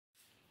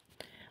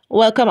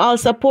Welcome all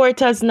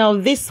supporters. Now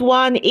this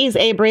one is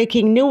a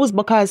breaking news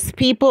because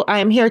people, I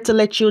am here to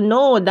let you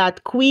know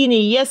that Queenie,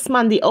 yes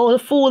man, the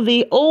old fool,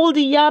 the old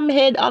yam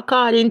head,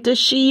 according to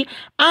she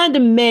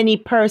and many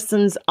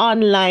persons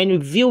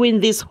online viewing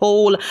this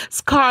whole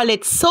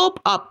Scarlet soap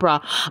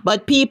opera.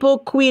 But people,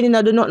 Queenie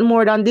now do nothing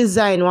more than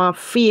design one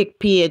fake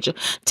page.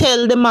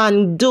 Tell the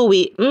man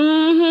Dewey,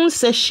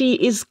 say she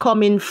is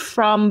coming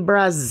from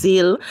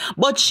Brazil,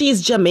 but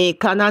she's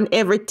Jamaican and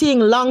everything.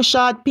 Long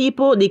shot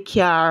people, the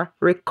car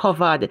recovered.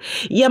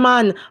 Yeah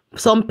man,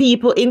 some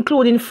people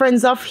including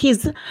friends of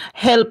his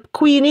help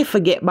Queenie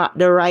forget back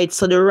the ride,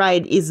 so the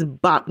ride is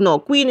back now.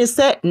 Queenie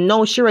said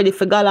now she ready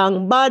for go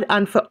along bad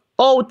and for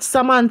out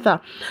Samantha.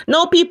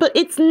 Now people,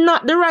 it's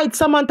not the right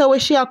Samantha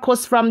where she had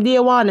cussed from day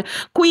one.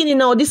 Queenie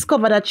now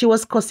discovered that she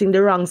was cussing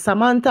the wrong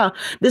Samantha.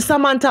 The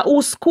Samantha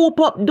who scoop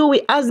up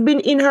Dewey has been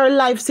in her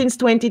life since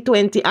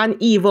 2020 and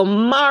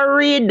even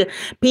married.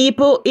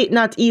 People, it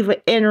not even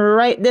end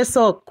right there.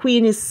 So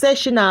Queenie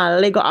sessional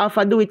Lego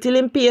offer Dewey till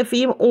him pay for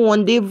him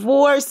own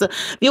divorce.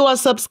 Viewer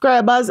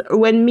subscribers,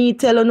 when me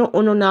tell you no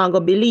not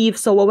gonna believe.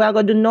 So what we're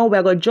gonna do now,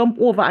 we're gonna jump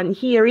over and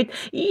hear it.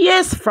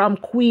 Yes, from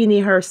Queenie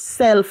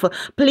herself.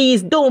 Please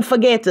don't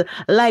forget,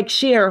 like,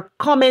 share,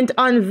 comment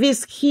on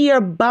this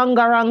here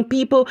bangarang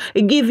people.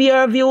 Give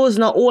your views,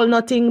 not all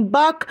nothing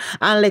back,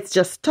 and let's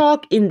just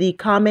talk in the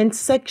comment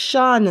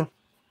section.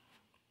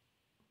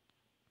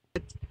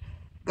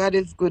 God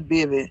is good,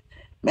 baby.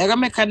 May I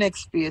make a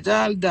next page,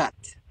 all that.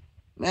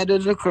 May I do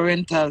the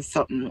rental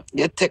something.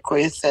 You take for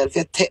yourself.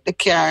 You take the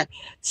car,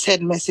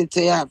 send message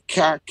to you have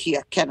car key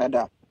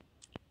Canada.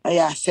 And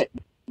you set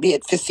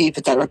bait to see if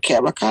it's a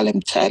car. I call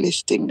them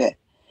childish thing there.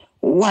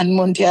 1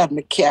 month you have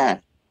my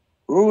car,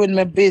 ruin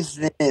my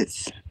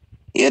business.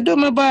 You do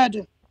me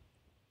bad.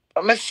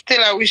 But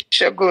still I wish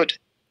you good.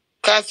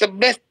 Because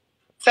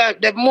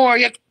the more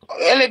you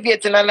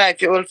elevate in a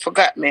life, you will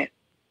forget me.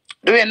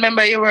 Do you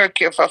remember you work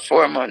here for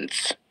 4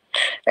 months?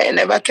 I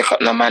never take up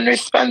no man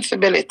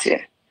responsibility.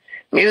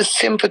 Me use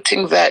simple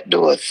things like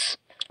those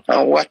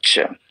and watch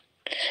you.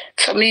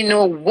 So me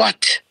know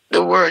what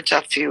the words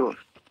of you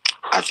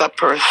as a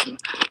person,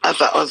 as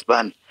a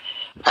husband.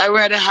 I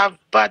rather have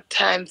bad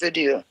times with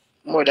you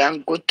more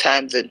than good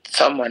times with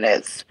someone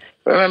else.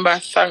 Remember I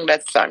sang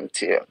that song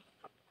to you.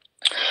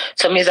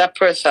 So me as a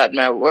person had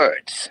my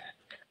words.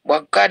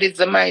 But God is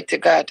the mighty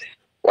God.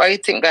 Why you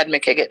think God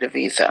make you get the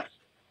visa?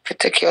 To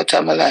take you out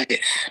of my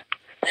life.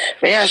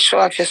 May you show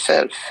off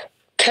yourself.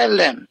 Tell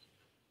them.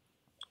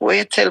 What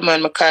you tell me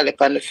when I call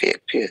up on the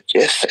fake page?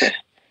 Just say,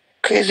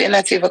 crazy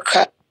not even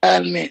call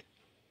me.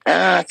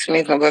 And ask me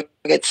if I'm going to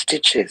get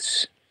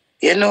stitches.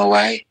 You know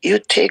why? You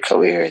take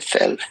away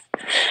yourself.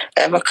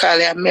 I'm going to call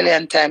you a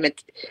million times.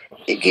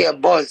 It give a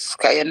buzz.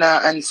 Because you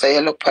not answer.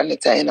 You look on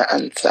it and you not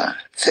answer.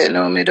 So you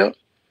know me do?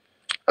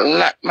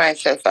 Lock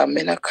myself and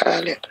me not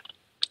call you.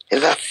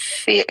 It's a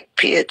fake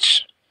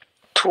page.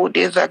 2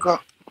 days ago.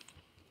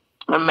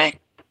 I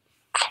make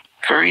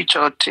to reach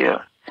out to you.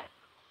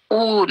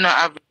 Who not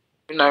have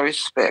no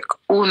respect?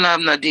 Who not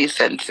have no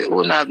decency?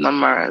 Who not have no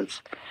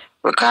morals?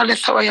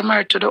 Regardless how you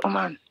married to the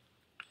woman.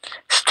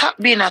 Stop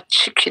being a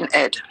chicken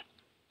head.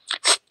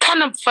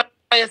 Stand up for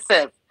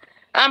yourself.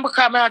 I'm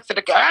becoming out to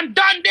the girl. I'm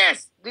done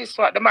this. This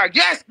what the mark.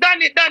 Yes,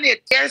 done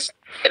it. Yes.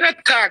 You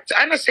not talk to,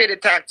 I don't say they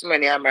talk to me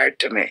when you're married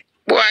to me.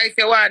 Boy, if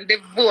you want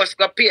divorce,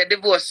 go pay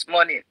divorce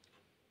money.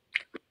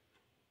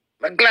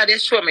 I'm glad you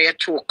show me your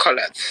true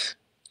colors.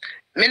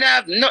 Me not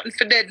have nothing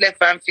for dead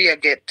left and for you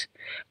get.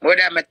 More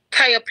than me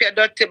tie up your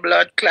dirty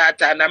blood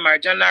clot and I'm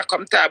married. You not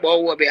come talk about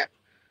Obia.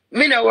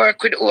 Me not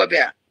work with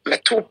Obia. Me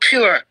too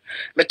pure.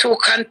 Me too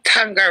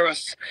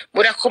cantankerous.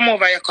 Would I come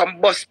over, you come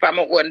bust for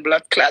my own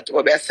blood clot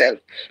over yourself.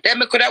 Then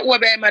me could have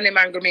over him and him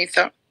angry me,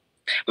 sir.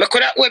 Me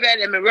could have over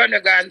him and run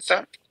again,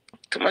 sir.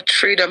 Too much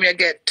freedom you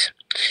get.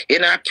 You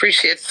don't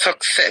appreciate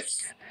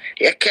success.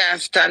 You can't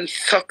stand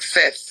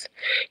success.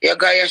 You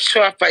got your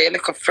show up for your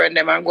little friend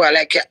them and go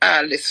like you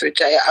all this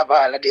rich and you have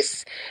all of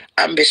this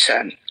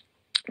ambition.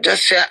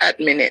 Just you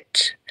admit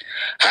it.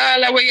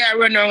 All the way you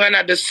run on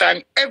and do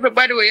song,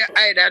 everybody where you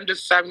hide and do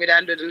song with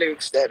and do the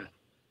lyrics then.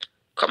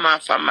 Come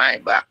off of my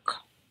back.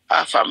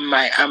 Off of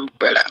my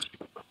umbrella.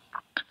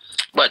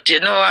 But you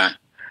know what?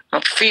 I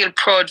feel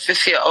proud to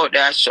see you out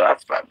there show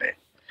up for me.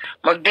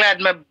 I'm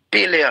glad I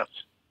build you.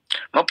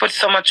 I put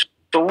so much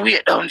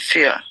weight down for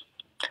you.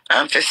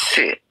 And to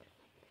see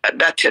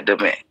that you do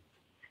me.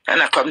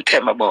 And I come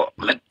tell me about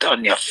me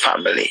done your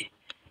family.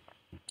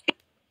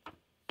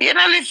 You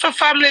don't live for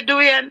family, do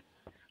you?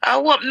 I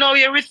hope now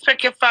you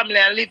respect your family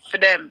and live for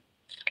them.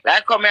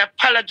 Like how I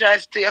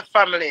apologize to your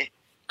family.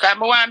 Because I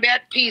want to be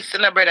at peace, you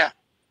know, brother.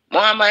 I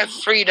want my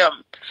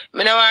freedom.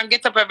 I don't want to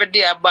get up every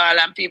day and ball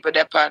and people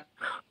depend.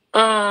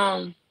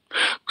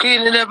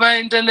 Queenie never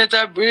internet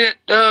a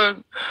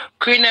breakdown.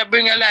 Queenie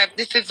bring your life.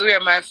 This is where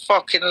my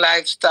fucking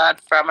life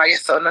starts from. I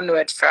just don't know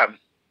it from.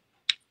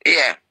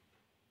 Yeah.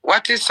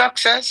 What is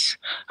success?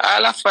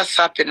 All of us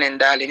happening,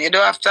 darling. You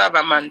don't have to have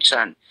a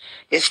mansion.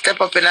 You step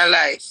up in a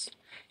life.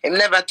 Him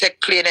never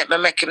take plane. It may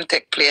make him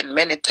take plane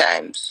many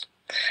times.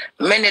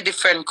 Many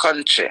different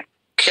country.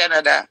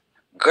 Canada,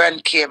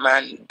 Grand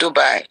Cayman,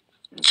 Dubai,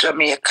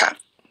 Jamaica.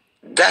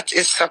 That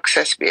is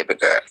success, baby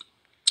girl.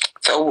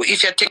 So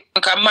if you think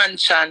a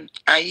mansion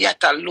and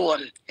yacht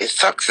alone is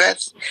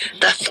success,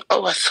 that's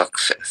our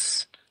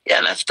success. You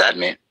understand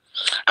me?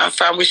 And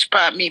from which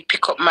part me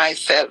pick up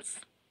myself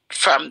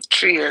from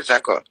 3 years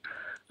ago.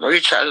 I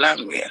reach a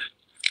long way.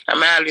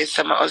 And I always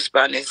say my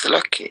husband is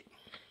lucky.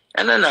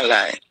 And I'm not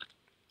lying.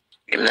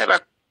 He never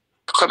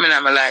come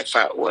in my life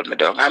and hold me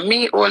down. And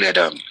me hold you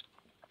down.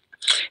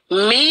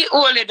 Me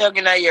hold you down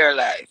in your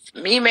life.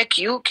 Me make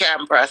you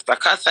can prosper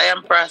because I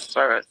am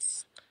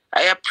prosperous.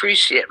 I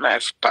appreciate my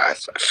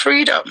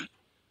freedom.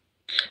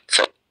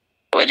 So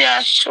when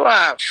you show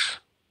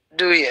off,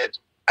 do it.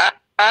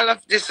 All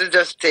of this will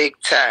just take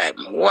time.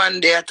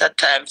 One day at a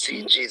time,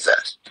 see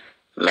Jesus.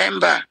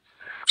 Remember,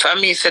 for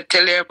me, say,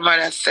 tell your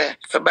mother, say,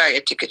 if you buy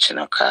your ticket, she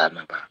don't call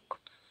me back.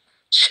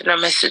 She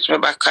don't message me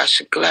back because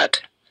she glad.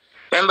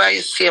 Remember,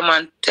 you see a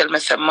man tell me,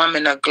 say,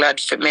 Mommy not glad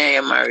for me and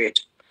you're married.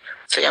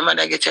 So your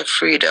mother get your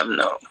freedom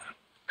now.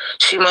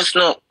 She must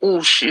know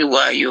who she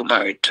want you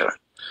married to.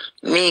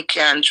 Me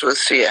can't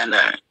choose for you and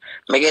I.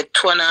 I get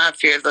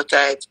 2.5 years of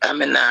it, I'm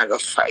not going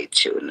to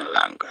fight you no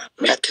longer.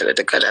 I tell you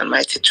the God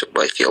Almighty truth.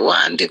 But if you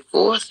want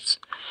divorce,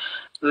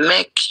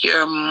 make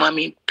your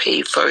mommy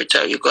pay for it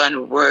or you go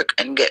and work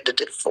and get the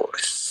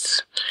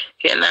divorce.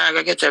 You're not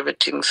going to get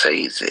everything so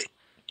easy.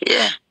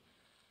 Yeah.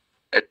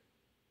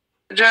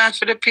 Draw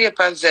for the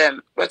papers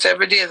them, but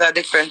every day is a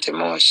different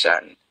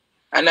emotion.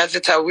 And as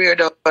it's a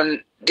weird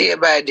on day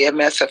by day,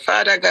 I say,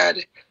 Father God,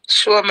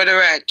 show me the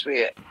right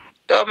way.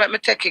 Don't make me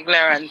take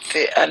ignorance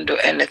and do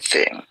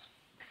anything.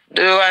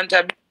 Do you want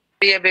a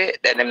baby?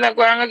 Then I'm not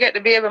going to get the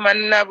baby,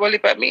 man. Not bully,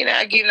 but me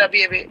not give no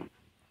baby.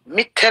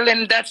 Me tell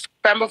him that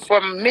from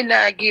before, me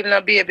not give no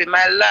baby.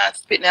 My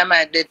last spit in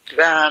my death,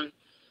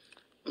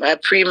 my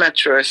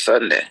premature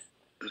Sunday.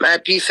 My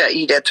piece of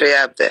eat that we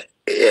have there.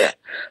 Yeah,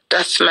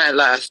 that's my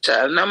last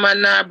child. No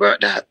man not brought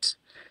that.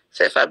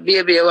 So if a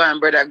baby you want,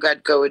 brother,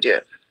 God go with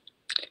you.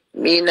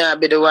 Me not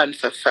be the one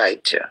for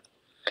fight you.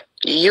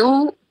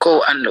 You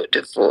go and look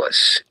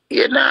divorce.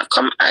 You not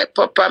come hype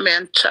up on me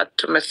and chat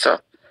to me, so.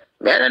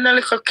 Me don't know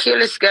little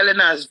careless girl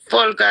in as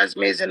vulgar as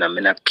me is, and I'm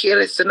not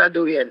careless in a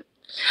doing.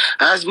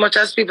 As much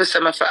as people say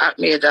me for act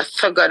me, that's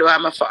so God why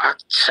I'm for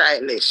act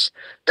childish.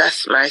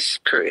 That's my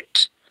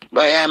spirit.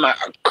 But I'm a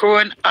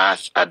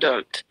grown-ass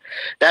adult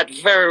that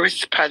very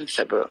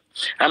responsible.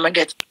 I'm going to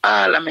get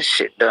all of my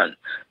shit done.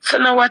 So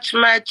now watch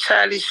my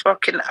childish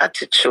fucking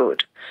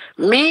attitude.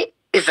 Me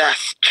is a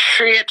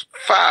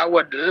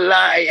straightforward,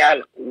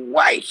 loyal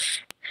wife.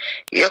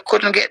 You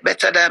couldn't get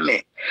better than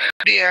me.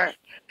 Dear,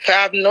 you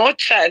have no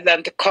choice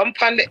than to come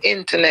on the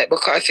internet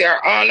because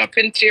you're all up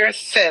into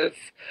yourself.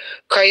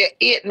 Because you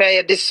hate me,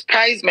 you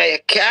despise me, you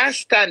can't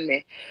stand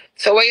me.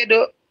 So what you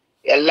do?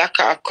 You lack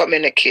of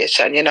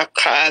communication. You not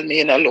call me,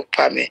 you not look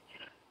for me.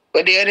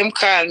 But then him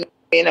call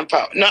me,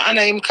 not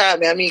him call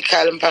me, I mean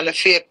call him on the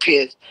fake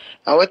page.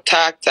 And we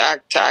talk,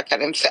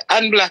 and him say,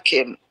 unblock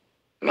him.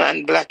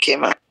 Man, block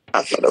him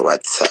after the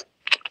WhatsApp.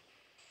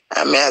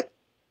 And I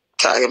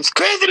tell him, it's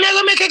crazy, me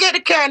gonna make you get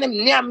the car and him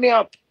yam me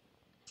up.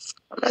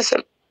 And I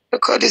said,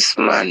 look at this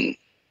man.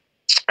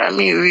 And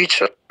me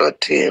reach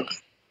out to him.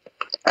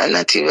 And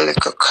not even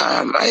like a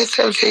calm. I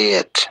said,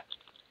 yet.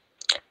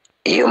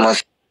 You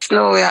must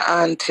know your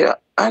auntie,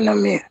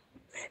 and me.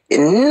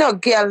 No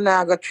girl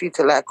now go treat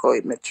you like how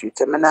me treat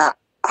you. I not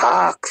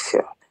ask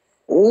you.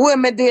 What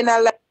me doing a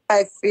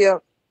life for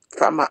you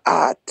from my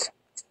heart?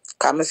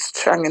 Because I'm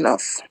strong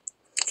enough.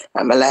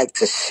 And I like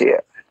to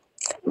share.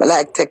 I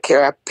like to take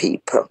care of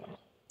people.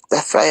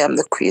 That's why I'm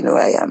the queen who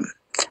I am.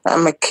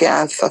 And I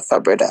can't suffer,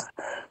 brother.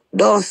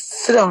 Don't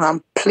sit down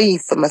and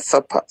plead for me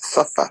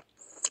suffer.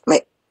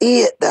 I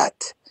hate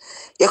that.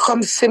 You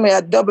come see me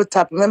a double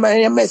tap. Remember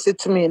when you message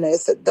to me, you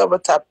said double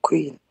tap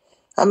queen.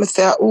 And I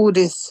say, who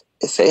this?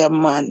 You say, a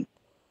man.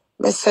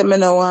 I say, I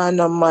don't want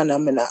no man, I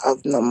don't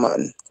have no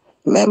man.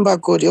 Remember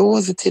good, you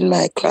wasn't in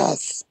my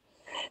class.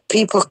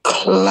 People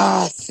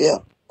class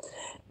you.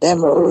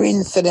 Them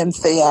rinse them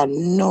say you're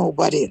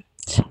nobody.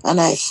 And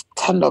I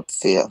stand up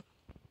for you.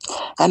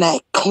 And I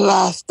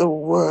class the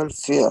world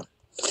for you.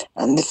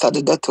 And this are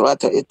the dirty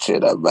water you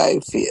trade up by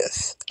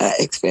face. I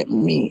expect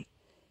me.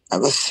 I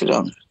go sit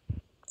down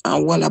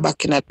and wall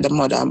back in at the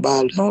mother and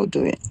ball. No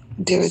doing.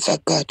 There is a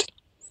God.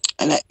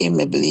 And I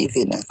may believe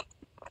in it.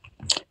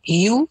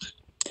 You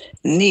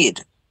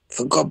need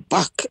to go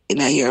back in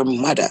your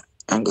mother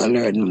and go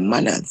learn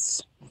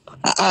manners.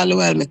 And all the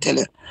while, me tell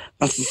you,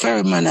 I'm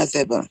very manners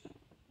ever.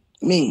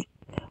 Me,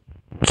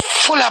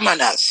 full of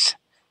manners,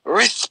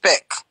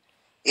 respect.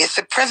 It's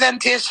a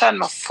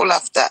presentation, I'm full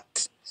of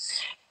that.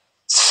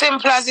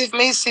 Simple as if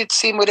me sit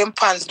him with him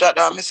pants down,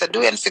 I say,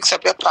 do and fix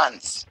up your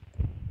pants.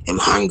 Him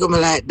hang me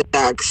like the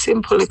dog.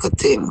 Simple little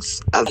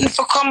things. And if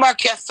you come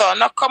back here, son,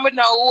 not come with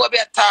no who be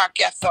attack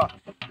here, son.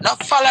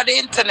 Not follow the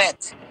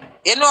internet.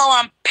 You know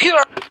I'm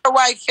pure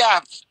wife you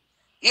have.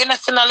 You know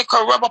see no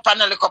little rub up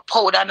and a little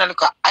powder and a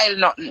little oil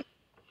nothing.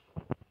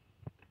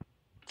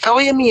 So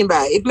what you mean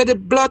by if me the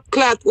blood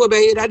clot over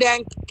here that they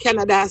in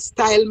Canada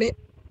style me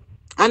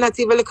And not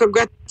even like a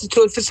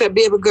gratitude for say,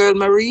 baby girl,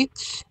 my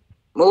reach.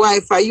 My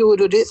wife, are you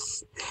do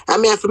this? I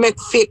mean, I have to make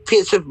fake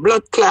page with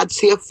blood clots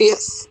to your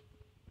face.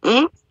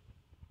 Hmm?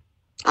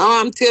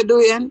 How I'm to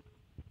doing?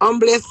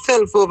 Humble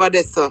yourself over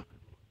there, sir.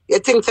 You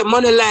think the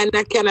money line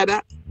in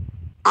Canada?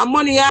 And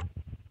money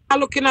you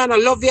looking at, I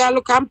love you,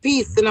 look and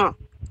peace, you know.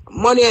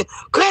 Money,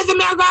 crazy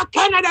me, I go to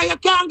Canada, you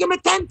can't give me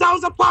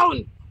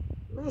 £10,000.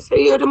 I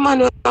say, you're the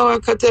man I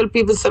can tell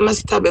people, so I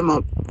stab him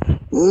up.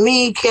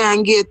 Me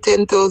can't get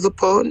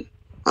 £10,000.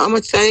 How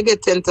much can you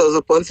get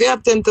 £10,000? If you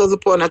have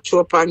 £10,000, I throw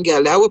up on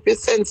girl. I hope you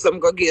send some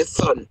go get your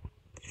son.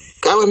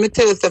 Because when me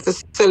tell you if you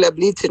sell a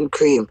bleaching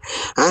cream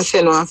and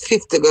send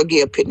 150 go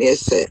get a penny, you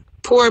say,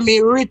 poor me,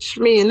 rich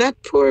me, not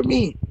poor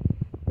me.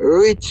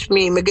 Rich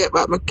me, me get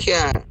back my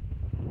car.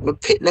 Me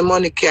pick the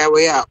money car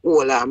where you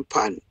all and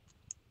pan.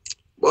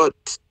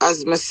 But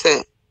as me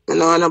say, you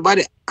know,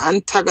 nobody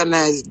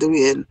antagonize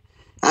doing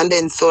and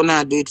then so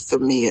now do it for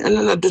me. And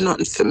then I do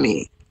nothing for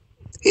me.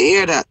 You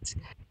hear that?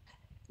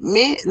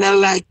 Me not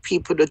like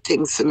people do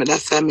things for me.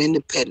 That's why I'm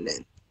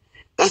independent.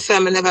 That's why I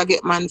never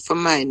get man for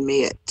mine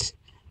me yet.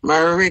 My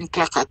ring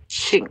like a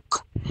chink.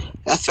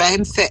 That's why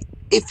I'm say,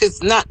 if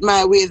it's not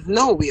my way, it's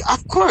no way.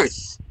 Of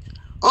course.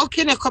 How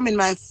can you come in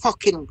my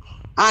fucking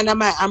under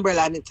my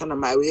umbrella and it's under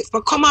my way?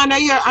 But come on,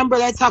 your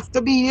umbrella, it have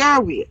to be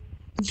your way.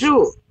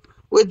 Joe,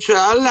 we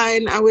draw a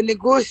line and we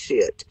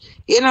negotiate.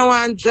 You don't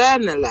want to draw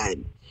a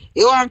line.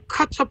 You want to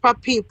cut up a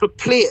people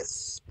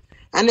place.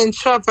 And then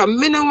show up.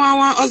 Me no want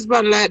one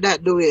husband like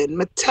that doing.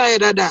 I'm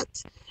tired of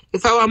that.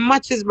 If I want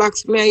matches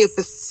box, me I have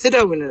to sit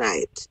down in the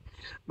night.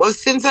 But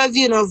since as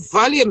you know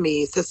value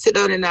me, to sit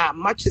down in a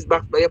matches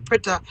box, but you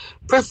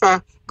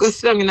prefer go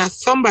sit down in a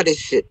somebody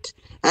shit.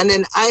 And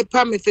then I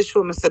promise to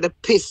show me say the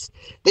piss.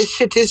 This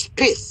shit is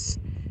piss.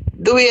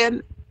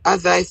 Doing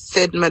as I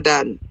said,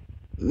 madam.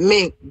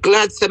 Me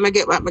glad say me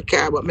get back my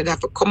car, but me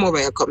have to come over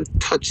here come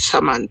touch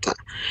Samantha.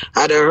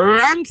 I the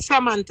wrong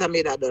Samantha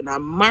me that done. A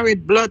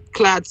married blood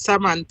clad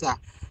Samantha.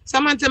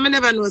 Samantha me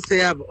never know say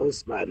you have a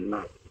husband,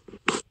 man.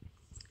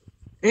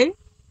 Eh?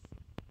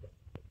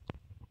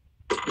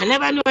 I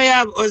never know you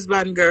have a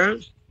husband, girl.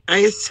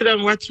 And you sit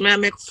and watch me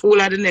and make fool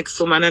of the next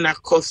woman and I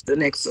cuss the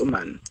next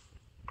woman.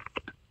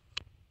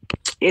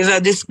 It's a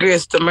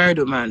disgrace to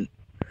murder, man.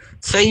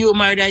 So you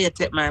murder, you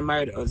take my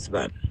married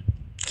husband.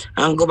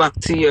 And go back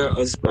to your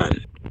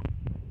husband.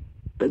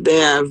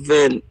 They are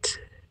vent.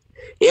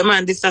 Yeah,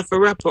 man, this have to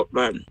wrap up,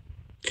 man.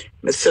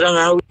 I sit down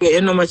and wait.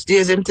 You know how much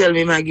days him tell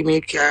me, man, give me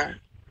a car.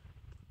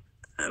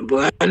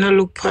 But I don't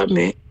look for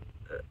me.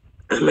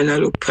 I mean, I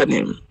look for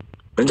him.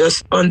 I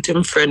just hunt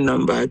him friend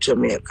number at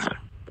Jamaica.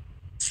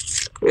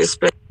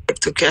 Respect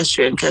to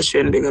Catherine.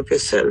 Catherine, big up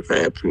yourself. I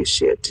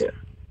appreciate you.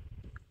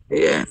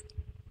 Yeah.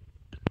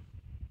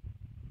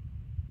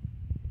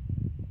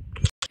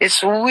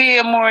 It's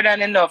way more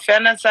than enough. You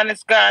understand?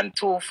 It's gone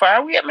too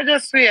far. Wait, me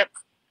just wait.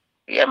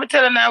 Yeah, me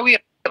telling her wait.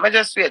 Me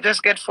just wait.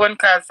 Just get phone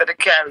calls to the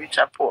car reach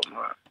a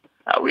Portmore.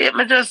 Wait,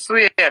 me just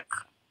wait.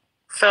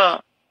 So,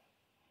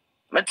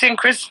 I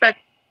think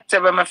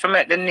respectable me for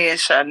make the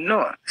nation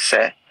know.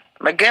 Say,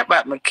 me get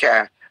back my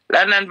car.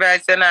 London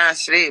Vice and I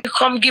sleep.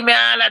 Come give me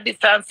all of this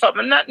and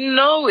something. Not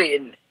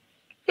knowing.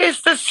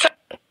 It's the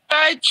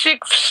side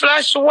chick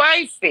 /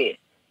 wifey.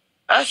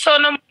 I saw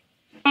them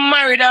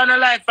married down a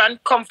life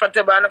and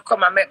comfortable and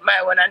come and make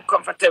my one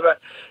uncomfortable.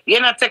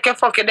 You know, take a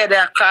fucking day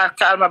and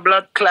call my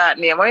blood clot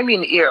name. What do you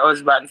mean your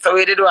husband? So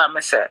we did what I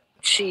say.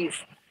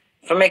 Chief,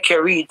 for make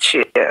you reach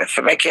here,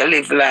 for make you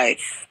live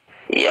life.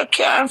 You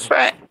can't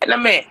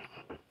frighten me.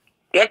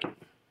 You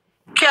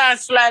can't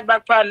slide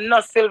back on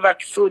no silver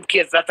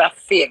suitcase that are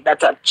fake,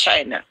 that are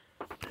China.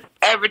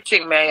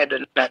 Everything may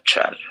do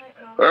natural.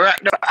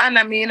 Right now,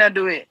 Anna me not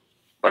do it.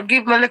 But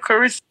give me a little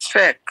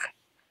respect.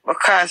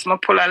 Because I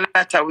pull a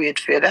lot of weight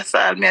for you. That's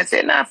all me I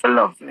say. Nah, for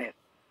love me.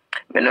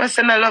 I know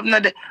say I love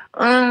nothing.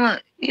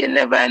 You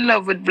never in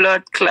love with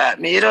blood clot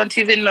me. You don't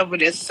even love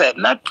with yourself.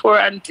 Not poor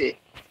auntie.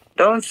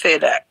 Don't say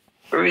that.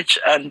 Rich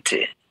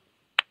auntie.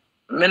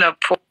 Me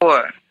not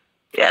poor.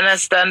 You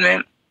understand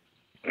me?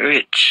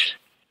 Rich.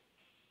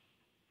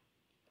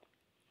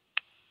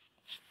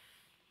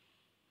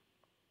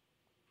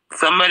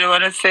 Somebody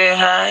wanna say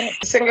hi?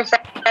 Single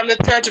from the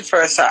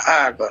 31st of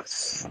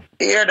August.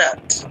 You hear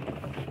that?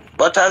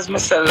 But as I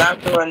say, long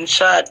run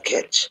short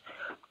catch,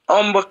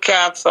 humble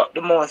calves up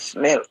the most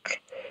milk.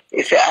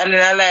 If you're in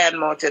a lion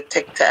mouth, you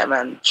take time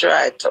and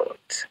try it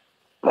out.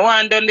 I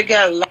want done the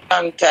girl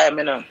long time,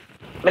 you know.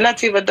 I'm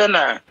not even done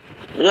her.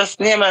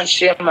 Just name and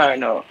shame her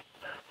now.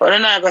 But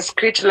then I go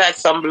screech like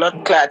some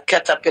blood clot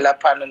caterpillar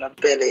pan on her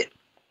belly.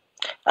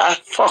 I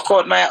fuck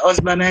out my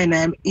husband in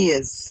him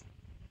ears.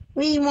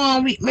 Me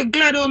want me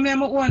glad on me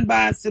my own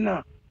boss, you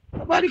know.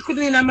 Nobody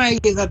couldn't in my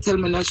ears and tell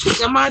me no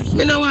shit. I'm mad.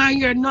 Me no want to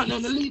hear nothing.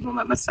 I leave me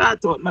my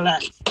start out my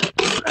life.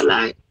 I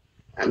like.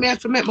 I may have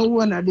to make my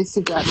own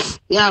decision.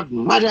 You have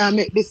MADDA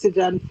make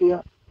decision for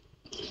you.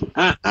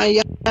 And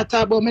you talk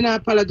about me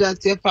not apologize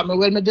to your family.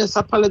 Well, me just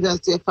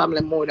apologize to your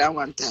family more than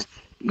one time.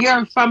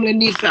 Your family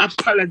needs to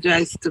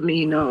apologize to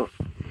me now.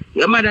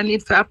 Your mother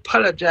needs to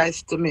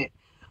apologize to me.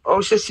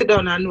 Oh, she sit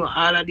down and know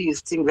all of these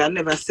things. I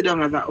never sit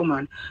down as a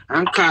woman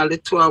and call the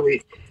two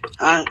away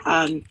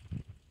and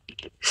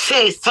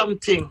say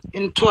something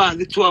in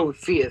the two away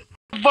face.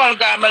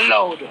 Vulgar, I'm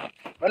loud.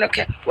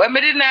 Okay. When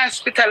me in the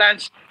hospital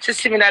and she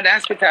see me in the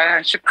hospital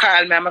and she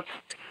call me and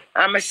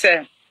I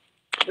say,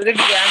 the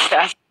video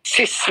and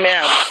assist me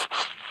out.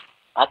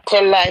 I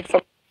tell life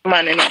for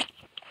man, you know.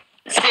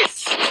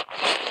 Sis.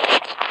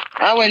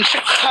 And when she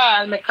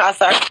call me,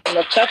 because I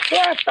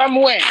chat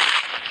from when?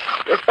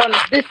 You found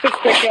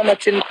disrespect you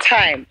much in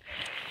time.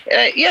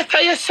 Yes,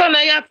 your son,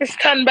 I have to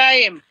stand by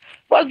him.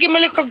 Well, give me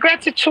a little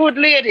gratitude,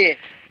 lady.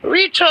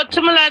 Reach out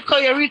to me like how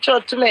you reach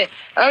out to me.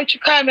 And when she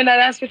call me in the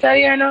hospital,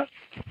 you know,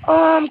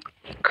 oh, I'm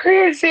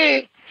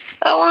crazy.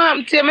 I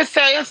want to me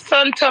say your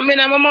son told me in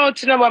my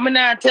mouth, you know, but I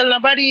not tell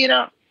nobody, you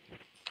know.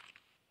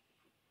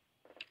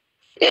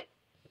 You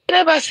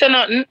never say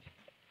nothing.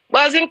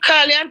 But as in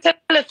call you and tell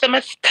us, I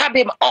stab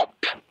him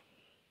up.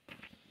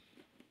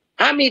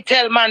 And me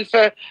tell man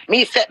for,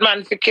 me set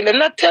man for kill him.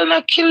 Not tell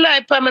no kill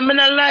life for me. I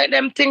not like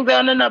them things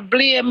that you not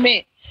blame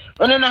me.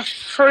 You not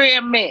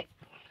frame me.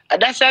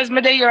 And that's as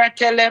me there I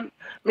tell them.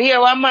 Me hear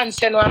one man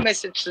send one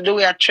message to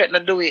Dewey, I threaten to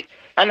Dewey.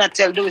 And I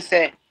tell Dewey,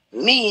 say,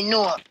 me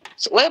no.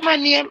 So where my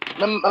name?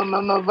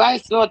 My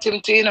voice note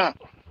him to, you know.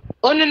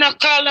 Only not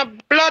call a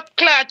blood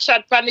clot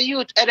shot from the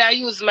youth and I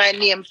use my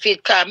name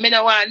fit because me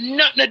no want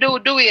nothing to do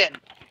with Dewey.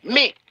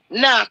 Me.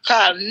 Nah,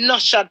 call no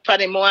shot for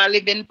him. I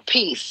live in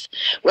peace.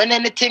 When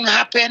anything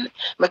happen,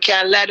 I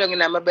can lie down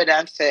in my bed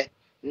and say,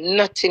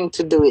 nothing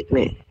to do with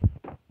me.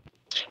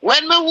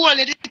 When my whole at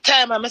the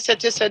time, I said,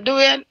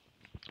 Dewey,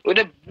 with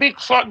a big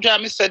fuck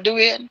drum, Mr.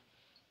 Dewey,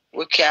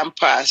 we can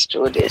pass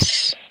through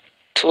this.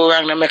 Two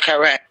wrong to make a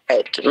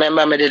right.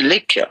 Remember me did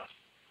lick you.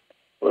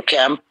 We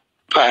can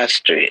pass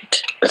through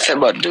it. I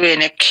said, but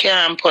Dewey, you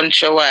can't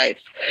punch your wife.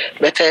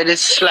 Better you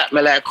just slap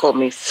me like how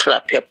me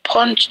slap your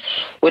punch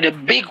with a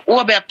big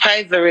over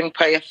pipe ring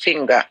by your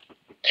finger.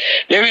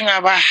 The ring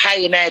have a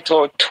high night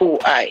or too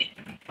high.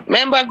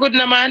 Remember good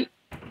no man?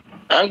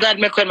 And God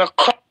make when I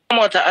come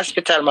out of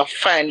hospital, I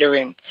find the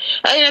ring.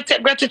 I ain't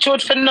take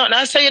gratitude for nothing.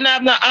 I say you don't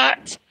have no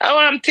heart. I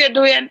want to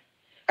doing.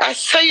 I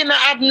say you don't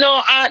have no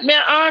heart. May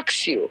I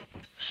ask you?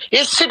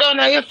 You sit down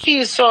and you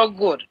feel so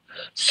good.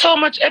 So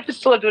much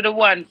episode with the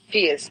one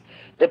face.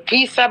 The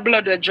piece of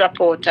blood will drop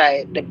out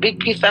tight. The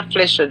big piece of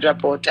flesh will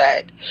drop out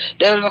tight.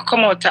 Then will come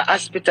out of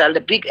hospital. The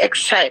big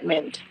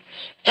excitement.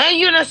 And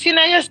you know, see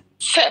now you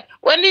say,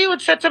 when the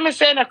youth said to me,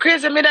 say, no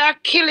crazy, me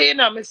that kill you,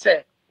 know, me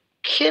say,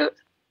 kill?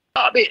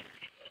 Oh, me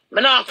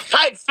not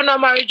fight for no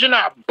marriage, you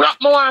know. Broke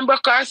my one,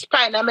 broke her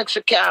spine, that makes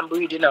you can't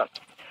breathe, you know.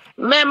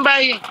 Remember,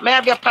 me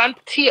have your pan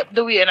tape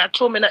the way, and I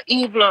told me no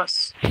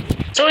evilness.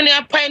 So when you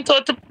point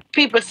out to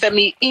people, say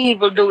me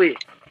evil, do it.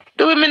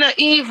 Do it, me not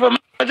evil,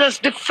 I'm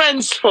just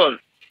defenseful.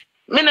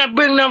 Me not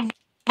bring no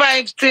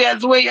vibes to you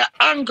as way you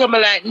anger me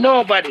like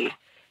nobody.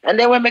 And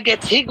then when me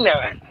get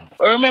ignorant,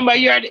 remember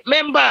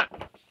remember,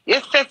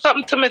 you said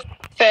something to me,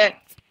 say,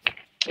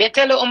 you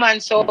tell a woman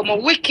so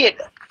I'm wicked.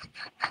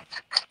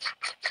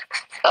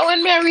 And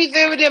when me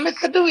reason with them, I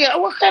said, do you?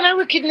 What kind of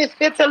wickedness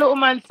you tell a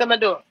woman say me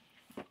do?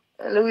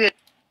 And the way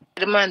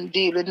the man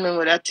deal with me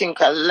with that thing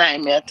called lie,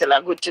 me I tell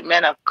a good to me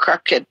and a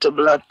crackhead to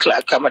blood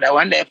clot come and I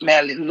wonder if me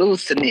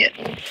hallucinate.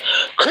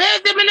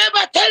 Crazy, me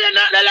never tell you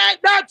nothing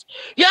like that.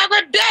 You're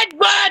a dead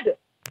bad.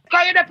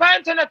 Because you're the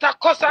parent and a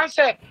cuss and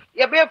say,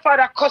 your baby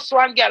father cuss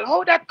one girl.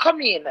 How that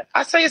come in?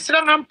 I say you sit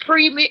down and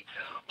pre me.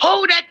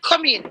 How that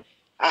come in?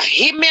 I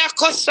hear me a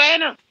cuss, you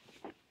know.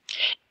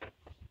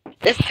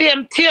 The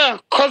same tear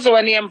cause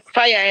when you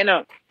fire, you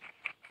know.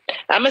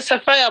 I miss a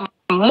fire.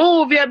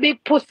 Move your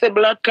big pussy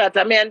blood clot.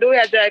 I mean, do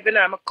you driving?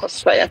 I'm a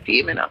cuss fire for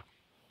you, you know.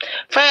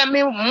 Fire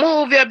me,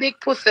 move your big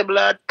pussy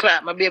blood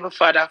clot, my baby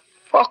father.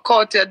 Fuck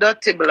out your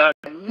dirty blood.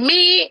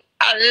 Me,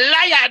 a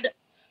liar,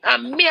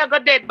 and me, I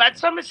got dead. But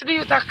some of the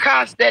youth are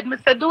cast dead.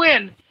 Mr.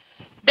 Dwayne,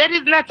 that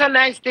is not a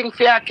nice thing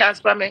for your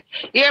cast for me.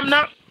 You hear me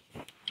now?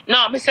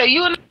 No, I say,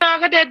 you not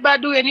got dead by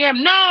Dwayne. You hear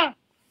me? No,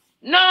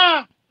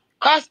 no.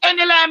 Because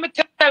any lie me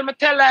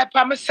tell lie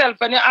for myself.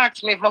 When you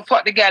ask me if I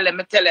fuck the girl, let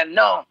me tell you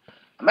no.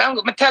 I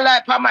tell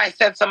lie for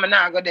myself, so I'm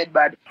not got dead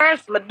bad.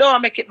 First, I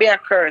don't make it be a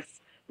curse.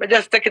 I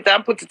just take it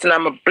and put it in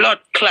my blood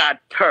clot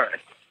purse.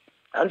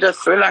 And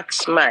just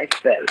relax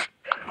myself.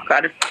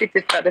 Because the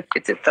fittest of the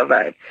fittest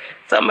survive.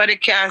 Somebody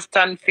can't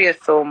stand fear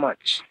so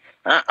much.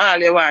 And all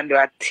you want to do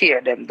is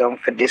tear them down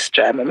for this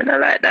time. I mean, I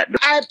like that.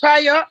 I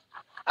pay you.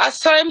 I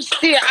saw him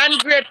stay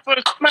ungrateful.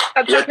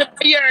 I took him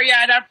to your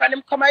yard. And for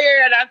him come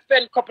here and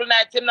spend a couple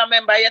nights in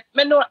November. Yet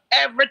I know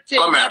everything.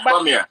 Come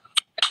here.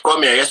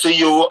 Come here. You see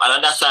you,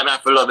 and that's why I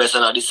feel love you, so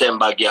no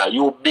December girl.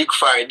 You big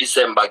fire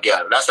December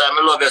girl. That's why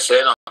I love you, so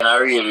you know, in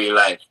a real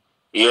life.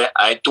 Yeah,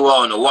 I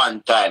told on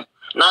one time.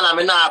 No,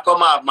 me not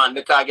come up, man,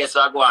 because I guess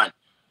I go on.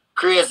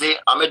 Crazy,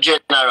 I'm a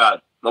general.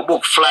 My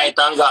book flight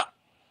and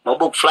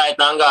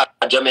go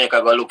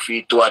Jamaica go look for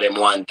you two of them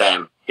one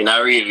time. In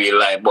a real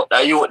life.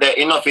 But you there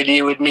enough to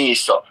deal with me,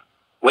 so.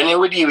 When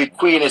you deal with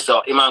Queenie,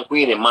 so him and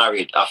Queenie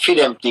married. I feel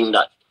them think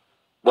that.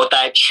 But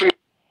I 3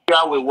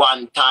 away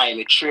one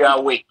time, 3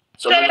 away.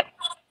 So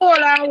Hold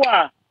on,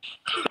 what?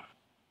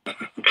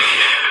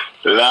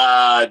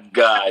 Lord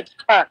God.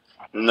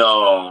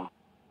 No.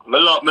 Me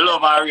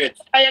love her rate.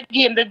 I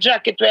again the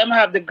jacket where him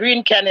have the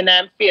green can in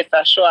him face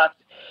a short.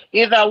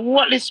 He's a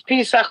worthless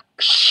piece of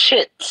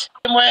shit.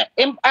 Where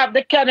him have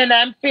the can in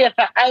him face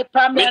a hype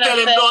on me. Me tell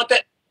him don't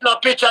take no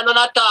picture none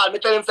at all. Me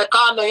tell him say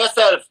calm down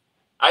yourself.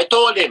 I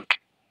told him.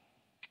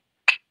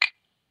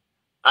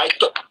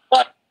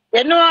 But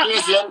you know,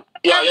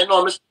 yeah, you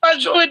know, Mr.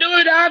 we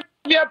do that,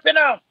 you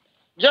know.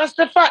 Just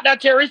the fact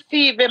that you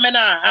receive him, you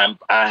know,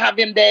 I have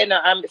him there, you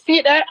know.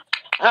 See that?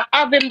 I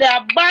have him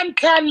there,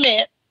 bantan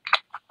me.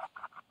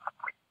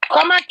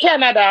 Come to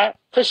Canada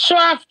to show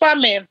off for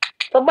me,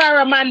 to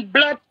borrow man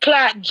blood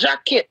clot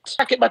jacket.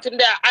 But in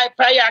there, I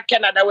pay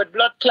Canada with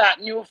blood clot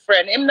new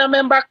friend. Him no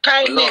member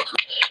kindness.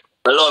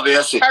 I love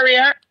you, see.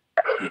 Career.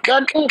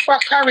 Don't do for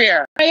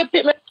career. You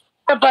pick me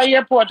up at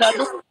airport and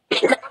do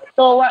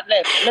so what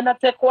left? Me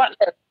not take what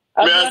left.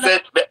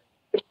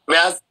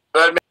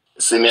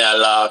 See me I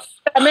laugh.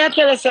 I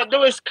tell you, say,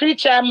 do is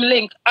creature I'm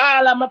link.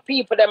 All of my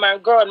people, them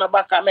and grow in my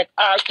back and make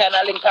all kind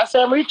of link. I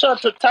say, reach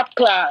out to top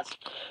class.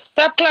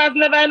 Top class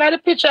never in the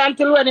picture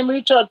until when him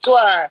reach out to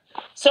her.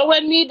 So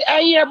when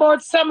I hear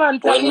about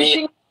Samantha,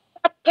 think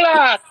top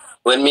class.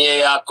 When me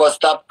hear her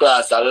top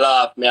class, I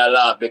laugh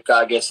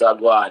because I guess I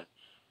go on.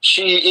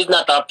 She is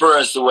not a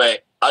person where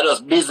I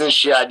just business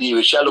she a deal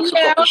with. She looks for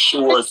couple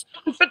shows.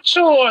 For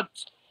truth.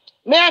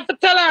 Me have to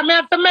tell her, me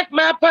have to make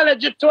my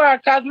apology to her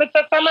because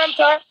Mr.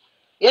 Samantha,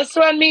 yes,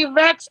 when me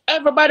vex,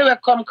 everybody will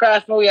come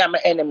across me, we are my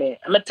enemy.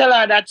 I'm going to tell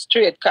her that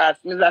straight because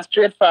I'm a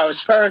straightforward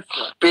person.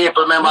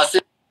 People remember say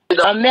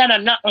I'm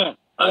not nothing.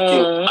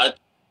 I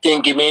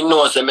think he may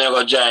know say me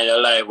go join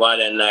your life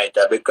one night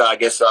because I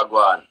guess I go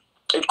on.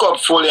 It come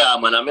fully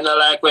man. I mean I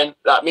like when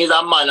that means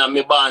a man and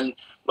me born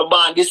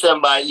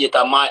December 8th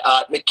and my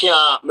heart. Me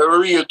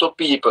real to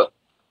people.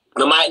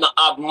 I might not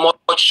have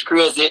much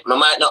crazy. I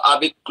might not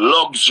have it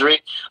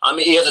luxury. I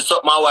mean, here's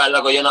something a while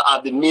ago, you know,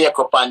 have the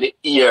makeup on the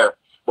ear,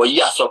 but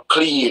you're so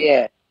clean.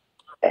 Yeah.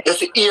 You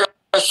see ear,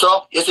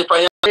 so you see for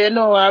you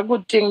know, a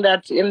good thing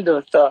that him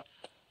do. So,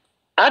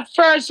 at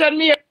first, when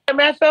me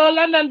I say, oh,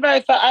 London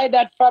Vice, I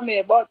that for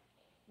me, but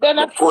then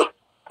I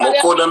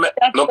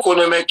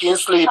couldn't make him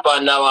sleep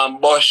on now and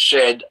bus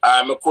shed, or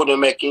I couldn't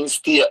make him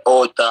stay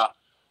out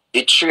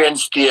the train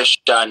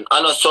station.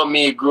 I know some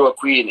me grew up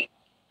Queenie.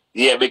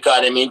 Yeah,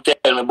 because they mean tell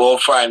me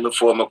about frying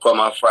before I come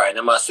and fry.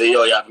 They must say,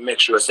 yo, you have to make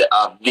sure you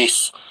have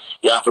this.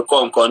 You have to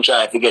come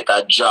try to get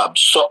a job,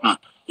 something.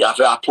 You have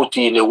to put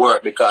in the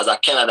work because I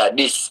Canada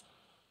this.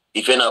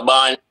 If you're not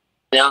born,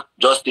 yeah,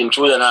 just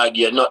intrude and I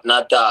give nothing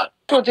at all.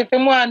 If you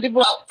want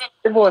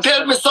divorce.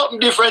 Tell me something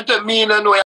different to me, you know.